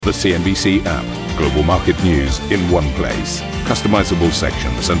The CNBC app. Global market news in one place. Customizable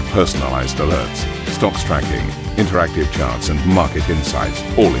sections and personalized alerts. Stocks tracking, interactive charts and market insights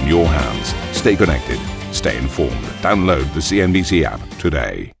all in your hands. Stay connected. Stay informed. Download the CNBC app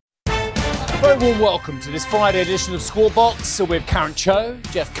today. Very warm welcome to this Friday edition of Squawk with Karen Cho,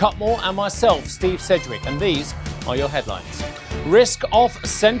 Jeff Cutmore and myself, Steve Sedgwick. And these are your headlines. Risk-off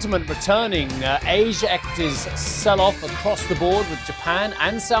sentiment returning. Asia equities sell-off across the board with Japan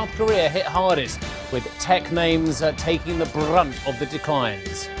and South Korea hit hardest, with tech names taking the brunt of the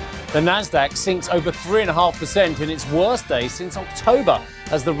declines. The Nasdaq sinks over 3.5% in its worst day since October,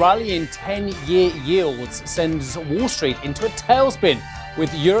 as the rally in 10-year yields sends Wall Street into a tailspin,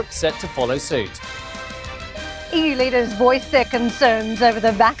 with Europe set to follow suit. EU leaders voiced their concerns over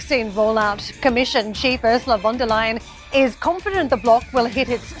the vaccine rollout. Commission Chief Ursula von der Leyen is confident the bloc will hit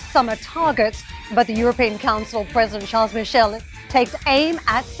its summer targets, but the European Council President Charles Michel takes aim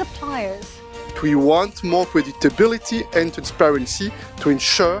at suppliers. We want more predictability and transparency to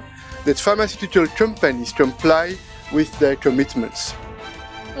ensure that pharmaceutical companies comply with their commitments.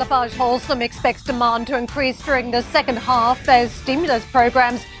 LafargeHolcim expects demand to increase during the second half as stimulus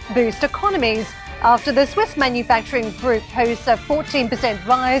programs boost economies, after the Swiss manufacturing group posts a 14%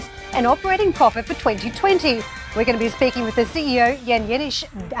 rise in operating profit for 2020. We're going to be speaking with the CEO, Jan Jenisch,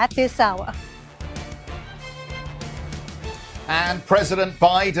 at this hour. And President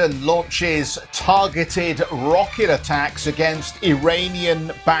Biden launches targeted rocket attacks against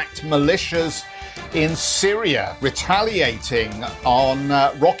Iranian-backed militias in Syria, retaliating on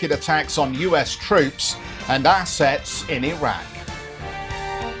rocket attacks on US troops and assets in Iraq.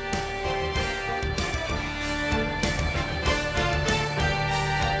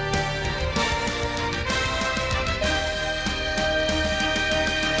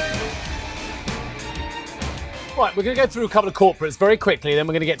 Right, we're going to go through a couple of corporates very quickly, then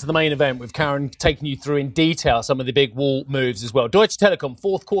we're going to get to the main event with Karen taking you through in detail some of the big wall moves as well. Deutsche Telekom,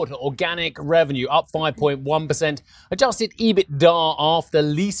 fourth quarter organic revenue up 5.1%. Adjusted EBITDA after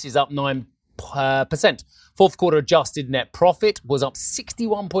leases up 9%. Fourth quarter adjusted net profit was up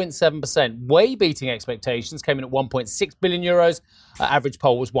 61.7%, way beating expectations, came in at 1.6 billion euros. Average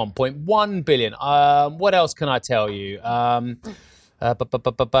poll was 1.1 billion. What else can I tell you? They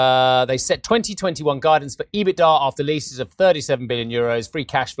set 2021 guidance for EBITDA after leases of 37 billion euros, free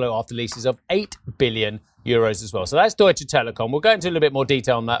cash flow after leases of 8 billion euros as well. So that's Deutsche Telekom. We'll go into a little bit more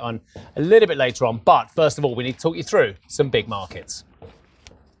detail on that one a little bit later on. But first of all, we need to talk you through some big markets.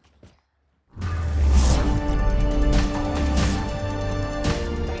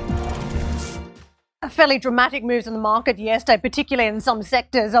 Fairly dramatic moves in the market yesterday, particularly in some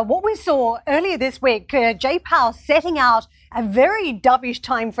sectors. What we saw earlier this week, Jay Powell setting out a very dovish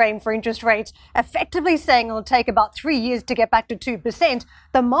time frame for interest rates, effectively saying it'll take about 3 years to get back to 2%.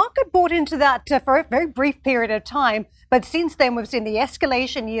 The market bought into that for a very brief period of time. But since then, we've seen the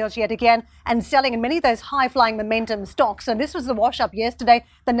escalation yields yet again and selling in many of those high-flying momentum stocks. And this was the wash-up yesterday.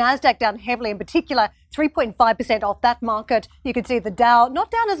 The Nasdaq down heavily, in particular, 3.5% off that market. You can see the Dow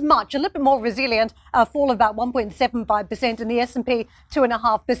not down as much, a little bit more resilient, a fall of about 1.75%, and the S&P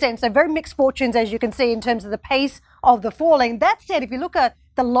 2.5%. So very mixed fortunes, as you can see, in terms of the pace of the falling. That said, if you look at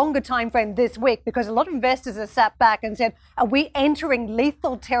the longer time frame this week, because a lot of investors have sat back and said, are we entering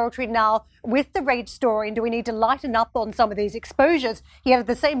lethal territory now with the rate story, and do we need to lighten up on some of these exposures? Yet at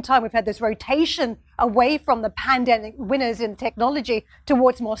the same time, we've had this rotation away from the pandemic winners in technology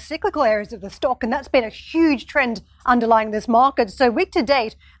towards more cyclical areas of the stock, and that's been a huge trend underlying this market. So week to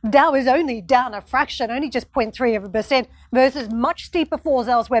date, Dow is only down a fraction, only just 0.3% versus much steeper falls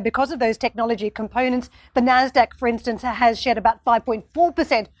elsewhere because of those technology components. The Nasdaq, for instance, has shed about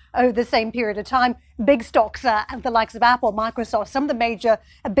 5.4% over the same period of time. Big stocks, the likes of Apple, Microsoft, some of the major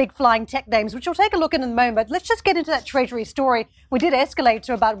big flying tech names, which we'll take a look at in a moment. Let's just get into that Treasury story. We did escalate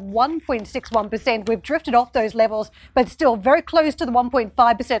to about 1.61%. We've drifted off those levels, but still very close to the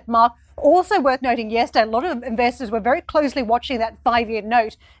 1.5% mark. Also worth noting yesterday, a lot of investors were very closely watching that 5-year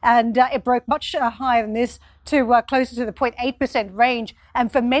note, and it broke much higher than this to closer to the 0.8% range.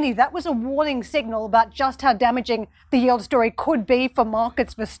 And for many, that was a warning signal about just how damaging the yield story could be for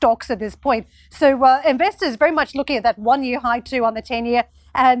markets, for stocks at this point. So investors very much looking at that 1-year high too on the 10-year.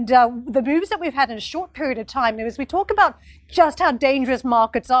 And the moves that we've had in a short period of time, as we talk about just how dangerous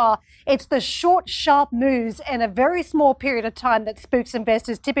markets are, it's the short, sharp moves in a very small period of time that spooks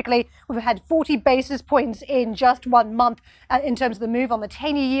investors. Typically, we've had 40 basis points in just 1 month in terms of the move on the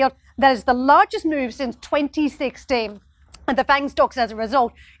 10-year yield. That is the largest move since 2016. and the FANG stocks as a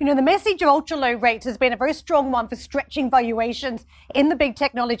result. You know, the message of ultra-low rates has been a very strong one for stretching valuations in the big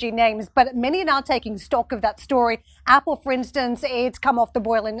technology names, but many are now taking stock of that story. Apple, for instance, it's come off the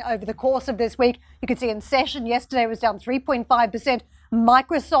boil over the course of this week. You can see in session yesterday was down 3.5%.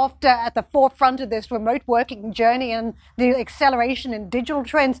 Microsoft at the forefront of this remote working journey and the acceleration in digital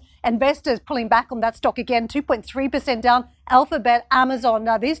trends. Investors pulling back on that stock again, 2.3% down. Alphabet, Amazon,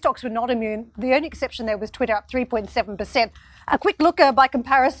 these stocks were not immune. The only exception there was Twitter, up 3.7%. A quick look by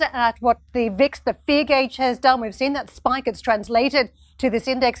comparison at what the VIX, the fear gauge, has done. We've seen that spike. It's translated to this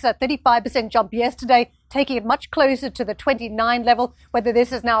index, a 35% jump yesterday, taking it much closer to the 29 level. Whether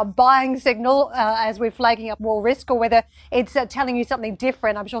this is now a buying signal as we're flagging up more risk, or whether it's telling you something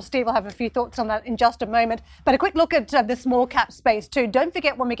different. I'm sure Steve will have a few thoughts on that in just a moment. But a quick look at the small cap space too. Don't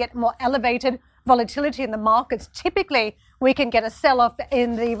forget, when we get more elevated volatility in the markets, typically we can get a sell-off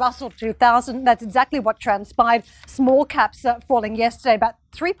in the Russell 2000. That's exactly what transpired. Small caps falling yesterday about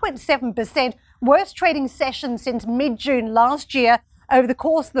 3.7%. Worst trading session since mid-June last year. Over the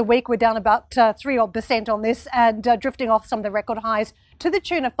course of the week, we're down about 3% on this and drifting off some of the record highs to the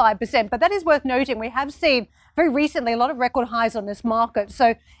tune of 5%. But that is worth noting. We have seen very recently a lot of record highs on this market.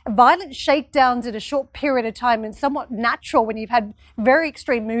 So violent shakedowns in a short period of time is somewhat natural when you've had very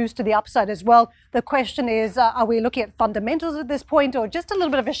extreme moves to the upside as well. The question is, are we looking at fundamentals at this point, or just a little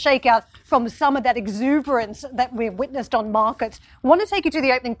bit of a shakeout from some of that exuberance that we've witnessed on markets? I want to take you to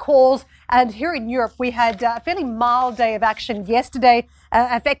the opening calls. And here in Europe, we had a fairly mild day of action yesterday.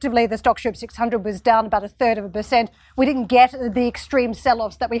 Effectively, the Stoxx 600 was down about 1/3%. We didn't get the extreme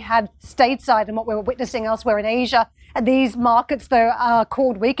sell-offs that we had stateside and what we were witnessing elsewhere in Asia. And these markets, though, are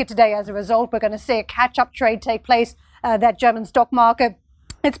called weaker today as a result. We're going to see a catch-up trade take place, that German stock market.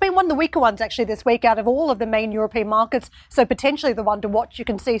 It's been one of the weaker ones actually this week out of all of the main European markets, so potentially the one to watch. You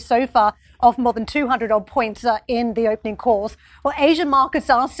can see so far off more than 200 odd points in the opening calls. Well, Asian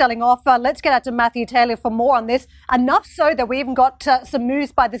markets are selling off. Let's get out to Matthew Taylor for more on this. Enough so that we even got some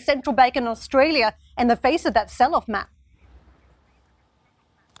moves by the central bank in Australia in the face of that sell-off, Matt.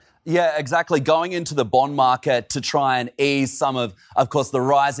 Yeah, exactly. Going into the bond market to try and ease some of course, the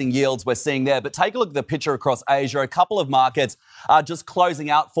rising yields we're seeing there. But take a look at the picture across Asia. A couple of markets are just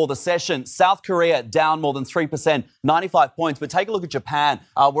closing out for the session. South Korea down more than 3%, 95 points. But take a look at Japan.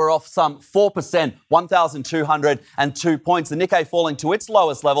 We're off some 4%, 1,202 points. The Nikkei falling to its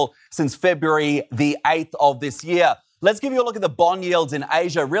lowest level since February the 8th of this year. Let's give you a look at the bond yields in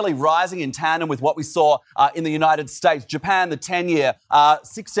Asia, really rising in tandem with what we saw in the United States. Japan, the 10-year,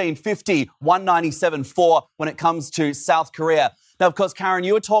 1650, 197.4 when it comes to South Korea. Now, of course, Karen,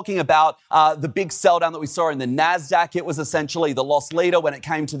 you were talking about the big sell down that we saw in the NASDAQ. It was essentially the loss leader when it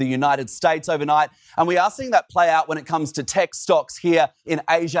came to the United States overnight. And we are seeing that play out when it comes to tech stocks here in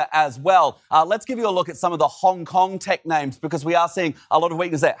Asia as well. Let's give you a look at some of the Hong Kong tech names, because we are seeing a lot of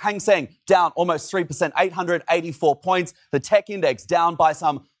weakness there. Hang Seng down almost 3%, 884 points. The tech index down by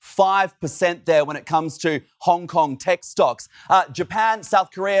some 5% there when it comes to Hong Kong tech stocks. Japan, South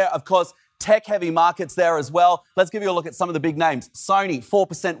Korea, of course, tech-heavy markets there as well. Let's give you a look at some of the big names. Sony,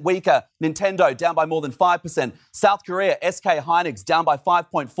 4% weaker. Nintendo, down by more than 5%. South Korea, SK Hynix, down by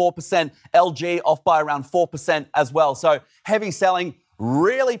 5.4%. LG, off by around 4% as well. So heavy selling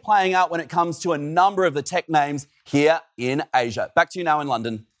really playing out when it comes to a number of the tech names here in Asia. Back to you now in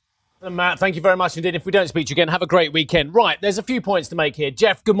London. Matt, thank you very much indeed. If we don't speak to you again, have a great weekend. Right, there's a few points to make here.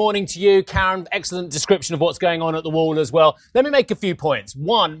 Jeff, good morning to you. Karen, excellent description of what's going on at the wall as well. Let me make a few points.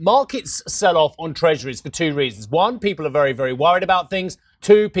 One, markets sell off on treasuries for two reasons. One, people are very, very worried about things.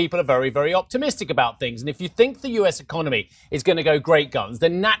 Two, people are very, very optimistic about things. And if you think the US economy is going to go great guns,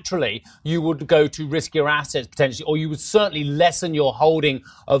 then naturally you would go to riskier assets potentially, or you would certainly lessen your holding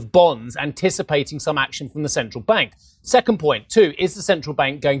of bonds, anticipating some action from the central bank. Second point, too, is the central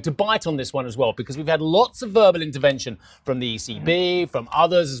bank going to bite on this one as well? Because we've had lots of verbal intervention from the ECB, from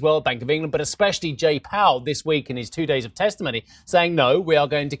others as well, Bank of England, but especially Jay Powell this week in his 2 days of testimony saying, no, we are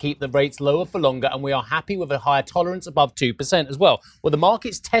going to keep the rates lower for longer and we are happy with a higher tolerance above 2% as well. Well, the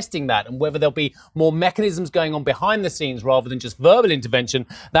market's testing that, and whether there'll be more mechanisms going on behind the scenes rather than just verbal intervention,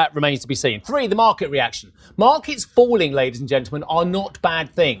 that remains to be seen. Three, the market reaction. Markets falling, ladies and gentlemen, are not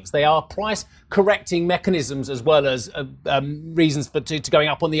bad things. They are price correcting mechanisms as well as reasons for to going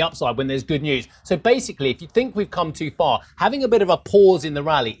up on the upside when there's good news. So basically, if you think we've come too far, having a bit of a pause in the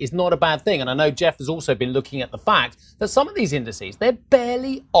rally is not a bad thing. And I know Jeff has also been looking at the fact that some of these indices, they're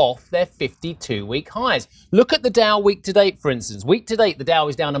barely off their 52-week highs. Look at the Dow week to date, for instance. Week to date, the Dow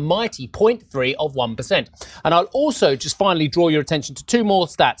is down a mighty 0.3%. And I'll also just finally draw your attention to two more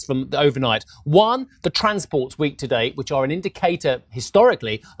stats from the overnight. One, the transports week to date, which are an indicator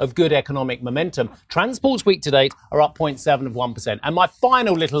historically of good economic momentum. Transports week to date are are up 0.7%. And my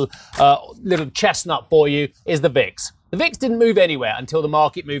final little chestnut for you is the VIX. The VIX didn't move anywhere until the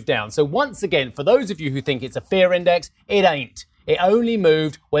market moved down. So once again, for those of you who think it's a fear index, it ain't. It only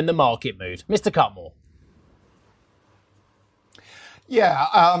moved when the market moved. Mr. Cutmore. Yeah,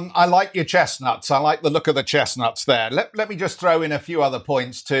 I like your chestnuts. I like the look of the chestnuts there. Let me just throw in a few other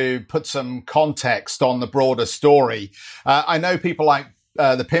points to put some context on the broader story. I know people like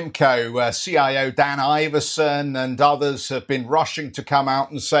the PIMCO CIO Dan Iverson and others have been rushing to come out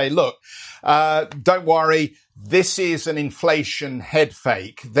and say, look, don't worry, this is an inflation head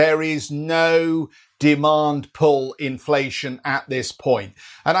fake. There is no demand pull inflation at this point.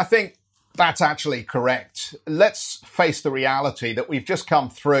 And I think that's actually correct. Let's face the reality that we've just come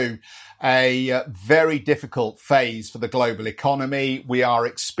through a very difficult phase for the global economy. We are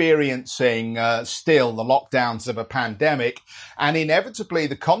experiencing still the lockdowns of a pandemic, and inevitably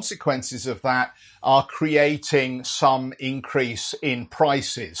the consequences of that are creating some increase in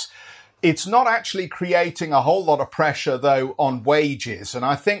prices. It's not actually creating a whole lot of pressure, though, on wages. And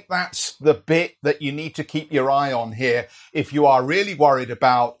I think that's the bit that you need to keep your eye on here if you are really worried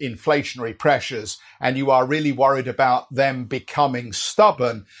about inflationary pressures and you are really worried about them becoming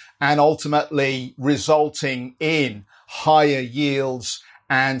stubborn and ultimately resulting in higher yields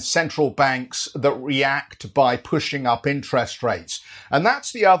and central banks that react by pushing up interest rates. And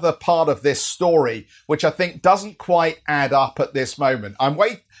that's the other part of this story, which I think doesn't quite add up at this moment.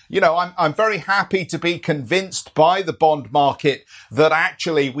 I'm very happy to be convinced by the bond market that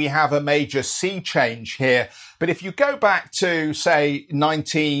actually we have a major sea change here. But if you go back to, say,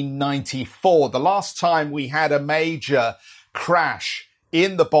 1994, the last time we had a major crash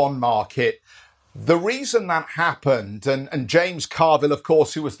in the bond market, the reason that happened, and James Carville, of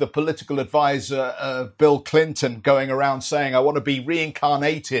course, who was the political advisor of Bill Clinton, going around saying, I want to be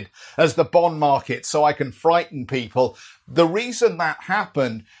reincarnated as the bond market so I can frighten people. The reason that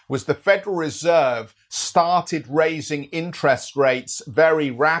happened was the Federal Reserve started raising interest rates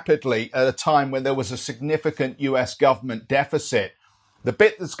very rapidly at a time when there was a significant US government deficit. The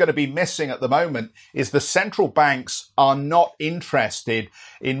bit that's going to be missing at the moment is the central banks are not interested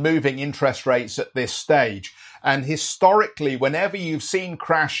in moving interest rates at this stage. And historically, whenever you've seen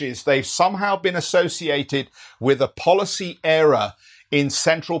crashes, they've somehow been associated with a policy error in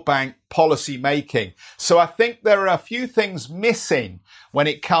central bank policy making. So I think there are a few things missing when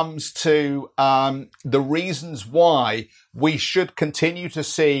it comes to the reasons why we should continue to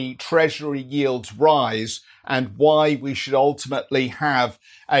see Treasury yields rise and why we should ultimately have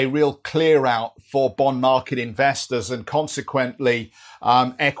a real clear out for bond market investors and consequently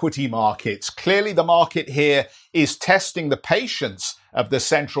equity markets. Clearly, the market here is testing the patience of the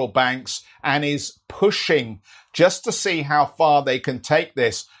central banks and is pushing just to see how far they can take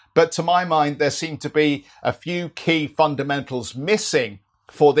this. But to my mind, there seem to be a few key fundamentals missing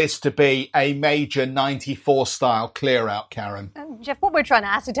for this to be a major 94 style clear out, Karen. Jeff, what we're trying to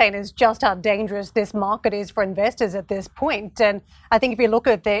ascertain is just how dangerous this market is for investors at this point. And I think if you look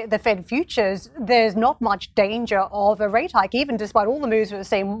at the Fed futures, there's not much danger of a rate hike, even despite all the moves we're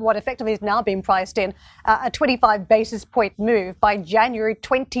seeing, what effectively is now being priced in, a 25 basis point move by January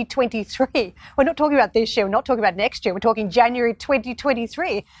 2023. We're not talking about this year, we're not talking about next year, we're talking January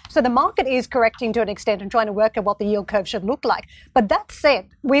 2023. So the market is correcting to an extent and trying to work out what the yield curve should look like. But that said,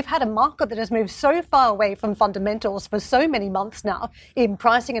 we've had a market that has moved so far away from fundamentals for so many months now in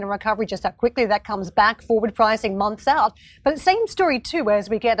pricing and recovery, just how quickly that comes back, forward pricing months out. But same story too, as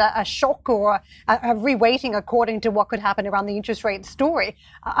we get a shock or a reweighting according to what could happen around the interest rate story.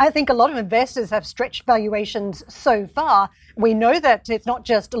 I think a lot of investors have stretched valuations so far. We know that it's not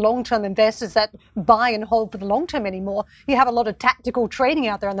just long-term investors that buy and hold for the long term anymore. You have a lot of tactical trading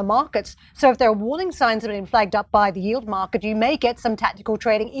out there in the markets. So if there are warning signs that have been flagged up by the yield market, you may get some tactical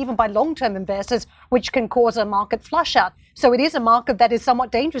trading even by long-term investors, which can cause a market flush out. So it is a market that is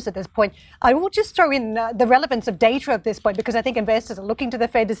somewhat dangerous at this point. I will just throw in the relevance of data at this point, because I think investors are looking to the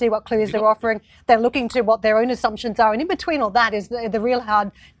Fed to see what clues they're offering. They're looking to what their own assumptions are. And in between all that is the real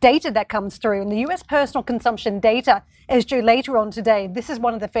hard data that comes through. And the US personal consumption data is due later on today. This is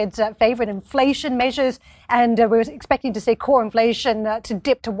one of the Fed's favorite inflation measures. And we're expecting to see core inflation to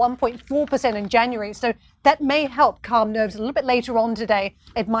dip to 1.4% in January. So that may help calm nerves a little bit later on today.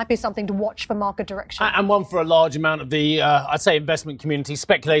 It might be something to watch for market direction. And one for a large amount of the, I'd say, investment community,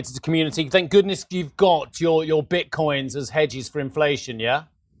 speculators community. Thank goodness you've got your Bitcoins as hedges for inflation, yeah?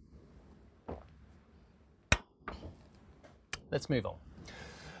 Let's move on.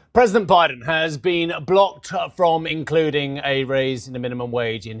 President Biden has been blocked from including a raise in the minimum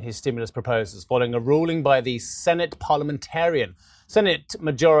wage in his stimulus proposals following a ruling by the Senate parliamentarian. Senate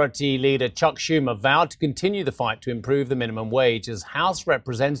Majority Leader Chuck Schumer vowed to continue the fight to improve the minimum wage as House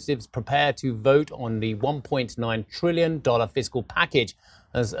representatives prepare to vote on the $1.9 trillion fiscal package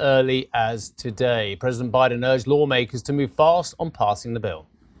as early as today. President Biden urged lawmakers to move fast on passing the bill.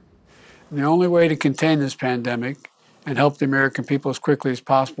 The only way to contain this pandemic and help the American people as quickly as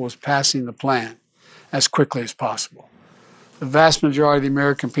possible is passing the plan as quickly as possible. The vast majority of the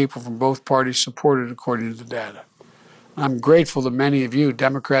American people from both parties support it, according to the data. I'm grateful that many of you,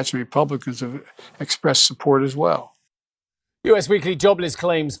 Democrats and Republicans, have expressed support as well. US weekly jobless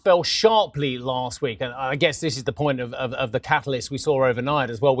claims fell sharply last week. And I guess this is the point of the catalyst we saw overnight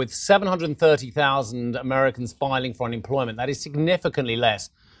as well, with 730,000 Americans filing for unemployment. That is significantly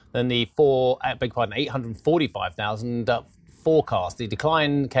less than the 845,000 forecast. The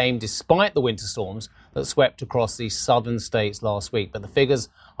decline came despite the winter storms that swept across the southern states last week. But the figures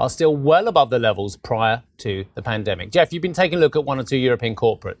are still well above the levels prior to the pandemic. Jeff, you've been taking a look at one or two European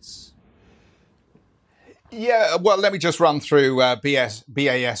corporates. Yeah, well, let me just run through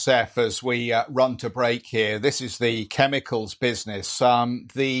BASF as we run to break here. This is the chemicals business.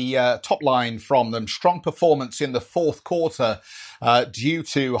 The top line from them, strong performance in the fourth quarter due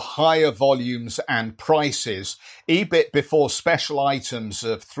to higher volumes and prices. EBIT before special items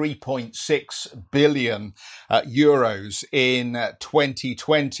of 3.6 billion euros in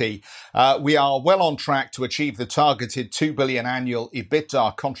 2020. We are well on track to achieve the targeted 2 billion annual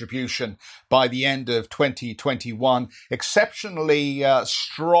EBITDA contribution by the end of 2021. Exceptionally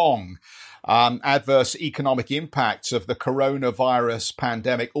strong. Adverse economic impacts of the coronavirus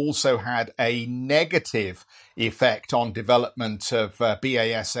pandemic also had a negative effect on development of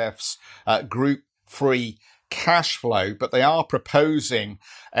BASF's group free cash flow, but they are proposing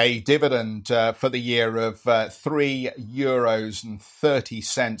a dividend for the year of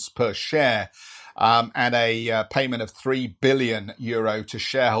 €3.30 per share. And a payment of €3 billion to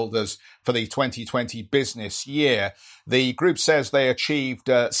shareholders for the 2020 business year. The group says they achieved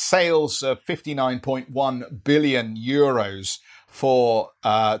sales of €59.1 billion for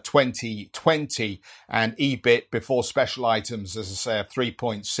 2020 and EBIT before special items, as I say, of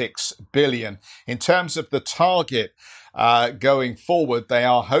 3.6 billion. In terms of the target going forward, they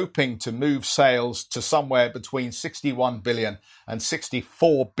are hoping to move sales to somewhere between 61 billion and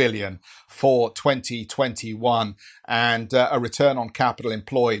 64 billion for 2021 and a return on capital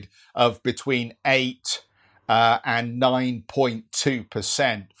employed of between 8 and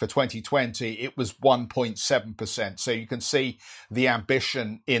 9.2%. For 2020, it was 1.7%. So you can see the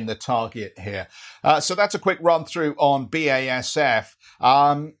ambition in the target here. So that's a quick run through on BASF.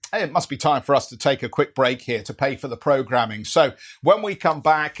 It must be time for us to take a quick break here to pay for the programming. So when we come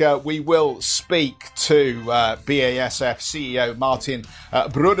back, we will speak to BASF CEO Martin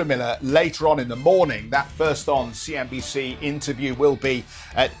Brudermüller later on in the morning. That first on CNBC interview will be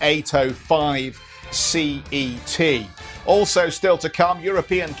at 8:05 CET. Also still to come,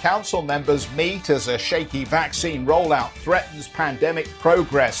 European Council members meet as a shaky vaccine rollout threatens pandemic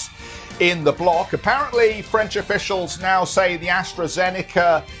progress in the bloc. Apparently, French officials now say the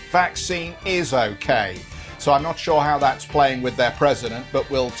AstraZeneca vaccine is okay. So I'm not sure how that's playing with their president, but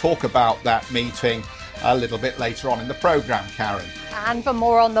we'll talk about that meeting a little bit later on in the programme, Karen. And for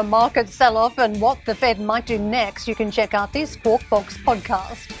more on the market sell-off and what the Fed might do next, you can check out the Squawk Box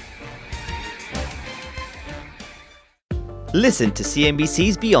podcast. Listen to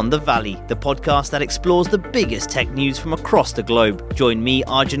CNBC's Beyond the Valley, the podcast that explores the biggest tech news from across the globe. Join me,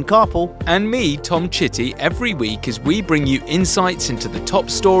 Arjun Karpal. And me, Tom Chitty, every week as we bring you insights into the top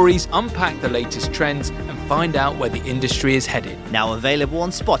stories, unpack the latest trends, and find out where the industry is headed. Now available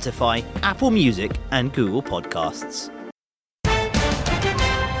on Spotify, Apple Music, and Google Podcasts.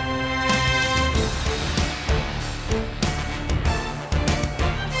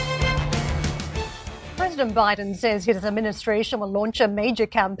 President Biden says his administration will launch a major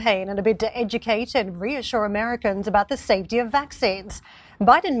campaign in a bid to educate and reassure Americans about the safety of vaccines.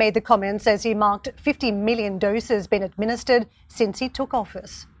 Biden made the comments as he marked 50 million doses being administered since he took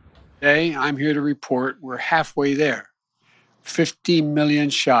office. Today, I'm here to report we're halfway there. 50 million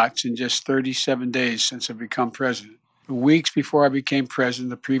shots in just 37 days since I've become president. Weeks before I became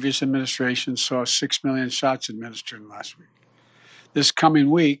president, the previous administration saw 6 million shots administered last week. This coming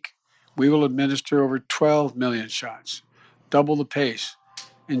week, we will administer over 12 million shots, double the pace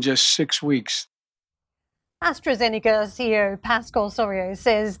in just 6 weeks. AstraZeneca CEO Pascal Soriot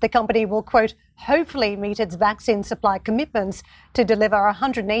says the company will, quote, hopefully meet its vaccine supply commitments to deliver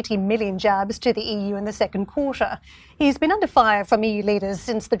 180 million jabs to the EU in the second quarter. He's been under fire from EU leaders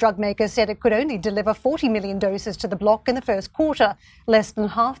since the drug maker said it could only deliver 40 million doses to the bloc in the first quarter, less than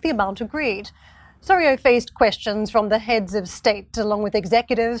half the amount agreed. Soriot faced questions from the heads of state, along with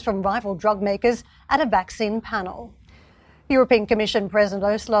executives from rival drug makers, at a vaccine panel. European Commission President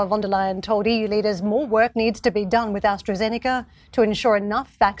Ursula von der Leyen told EU leaders more work needs to be done with AstraZeneca to ensure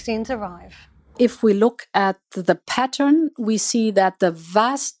enough vaccines arrive. If we look at the pattern, we see that the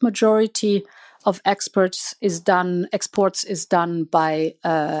vast majority of exports is done by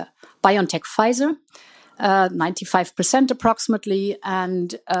BioNTech Pfizer, 95% approximately,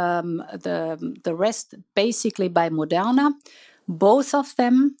 and the rest basically by Moderna. Both of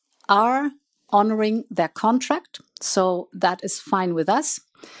them are honoring their contract, so that is fine with us.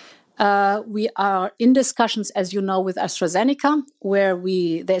 We are in discussions, as you know, with AstraZeneca, where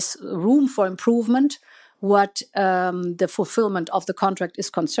there's room for improvement what the fulfillment of the contract is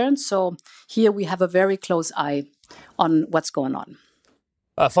concerned. So here we have a very close eye on what's going on.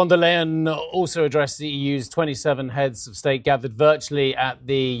 Von der Leyen also addressed the EU's 27 heads of state gathered virtually at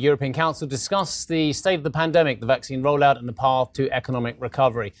the European Council, discussed the state of the pandemic, the vaccine rollout and the path to economic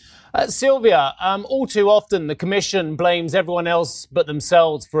recovery. Sylvia, all too often the Commission blames everyone else but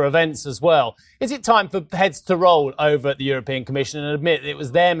themselves for events as well. Is it time for heads to roll over at the European Commission and admit it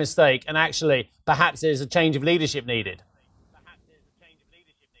was their mistake and actually perhaps there's a change of leadership needed?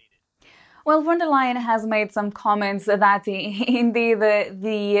 Well, von der Leyen has made some comments that indeed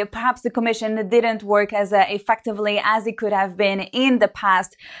perhaps the Commission didn't work as effectively as it could have been in the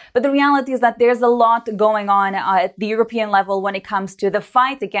past. But the reality is that there's a lot going on at the European level when it comes to the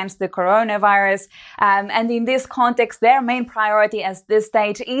fight against the coronavirus. And in this context, their main priority at this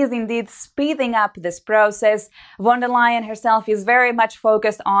stage is indeed speeding up this process. Von der Leyen herself is very much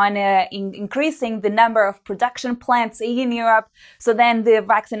focused on increasing the number of production plants in Europe, so then the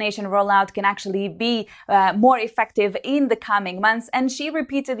vaccination rollout can actually be more effective in the coming months. And she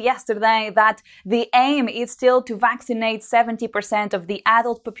repeated yesterday that the aim is still to vaccinate 70% of the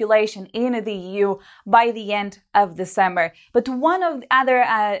adult population in the EU by the end of the summer. But one of the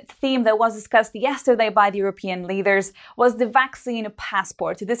other theme that was discussed yesterday by the European leaders was the vaccine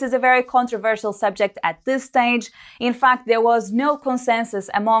passport. This is a very controversial subject at this stage. In fact, there was no consensus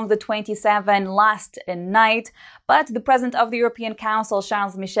among the 27 last night. But the President of the European Council,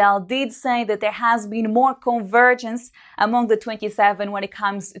 Charles Michel, did say that there has been more convergence among the 27 when it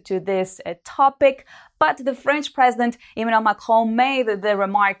comes to this topic. But the French President, Emmanuel Macron, made the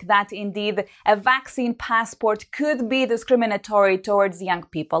remark that indeed a vaccine passport could be discriminatory towards young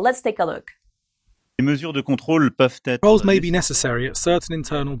people. Let's take a look. Controls may be necessary at certain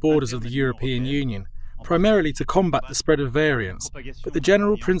internal borders of the European Union, primarily to combat the spread of variants, but the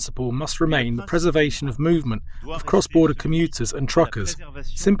general principle must remain the preservation of movement of cross-border commuters and truckers,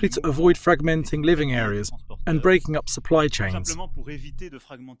 simply to avoid fragmenting living areas and breaking up supply chains.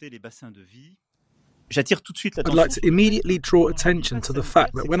 I'd like to immediately draw attention to the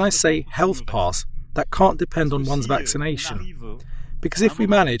fact that when I say health pass, that can't depend on one's vaccination. Because if we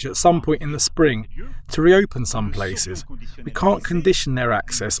manage at some point in the spring to reopen some places, we can't condition their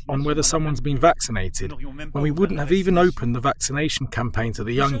access on whether someone's been vaccinated, when we wouldn't have even opened the vaccination campaign to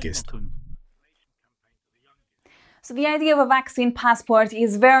the youngest. So the idea of a vaccine passport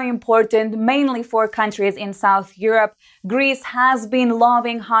is very important, mainly for countries in South Europe. Greece has been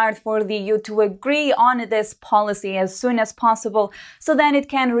lobbying hard for the EU to agree on this policy as soon as possible, so then it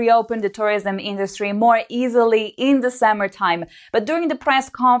can reopen the tourism industry more easily in the summertime. But during the press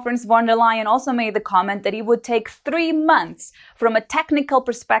conference, von der Leyen also made the comment that it would take 3 months from a technical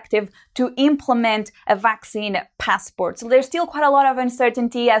perspective to implement a vaccine passport. So there's still quite a lot of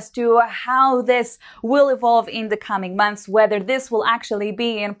uncertainty as to how this will evolve in the coming months, whether this will actually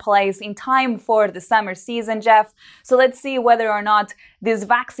be in place in time for the summer season, Jeff. So let's see whether or not this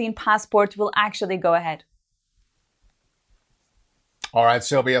vaccine passport will actually go ahead. All right,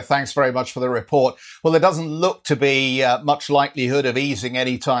 Sylvia, thanks very much for the report. Well, there doesn't look to be much likelihood of easing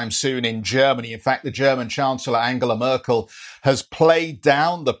anytime soon in Germany. In fact, the German Chancellor Angela Merkel has played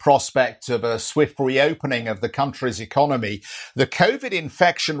down the prospect of a swift reopening of the country's economy. The COVID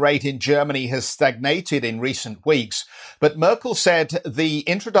infection rate in Germany has stagnated in recent weeks, but Merkel said the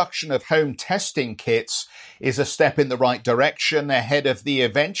introduction of home testing kits is a step in the right direction ahead of the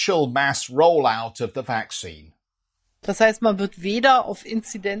eventual mass rollout of the vaccine. We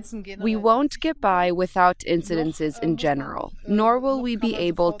won't get by without incidences in general, nor will we be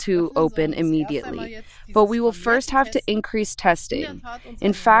able to open immediately. But we will first have to increase testing.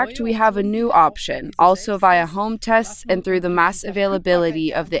 In fact, we have a new option, also via home tests and through the mass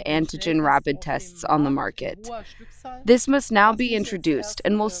availability of the antigen rapid tests on the market. This must now be introduced,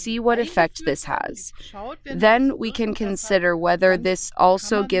 and we'll see what effect this has. Then we can consider whether this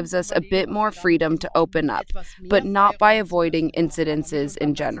also gives us a bit more freedom to open up, but not by avoiding incidences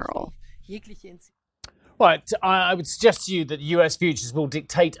in general. Right, I would suggest to you that US futures will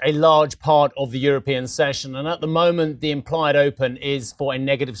dictate a large part of the European session, and at the moment the implied open is for a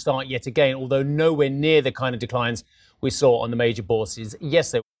negative start yet again, although nowhere near the kind of declines we saw on the major bourses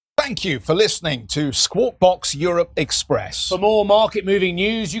yesterday. Thank you for listening to Squawk Box Europe Express. For more market-moving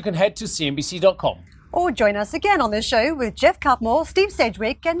news, you can head to cnbc.com. Or join us again on the show with Jeff Cutmore, Steve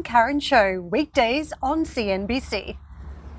Sedgwick and Karen Cho, weekdays on CNBC.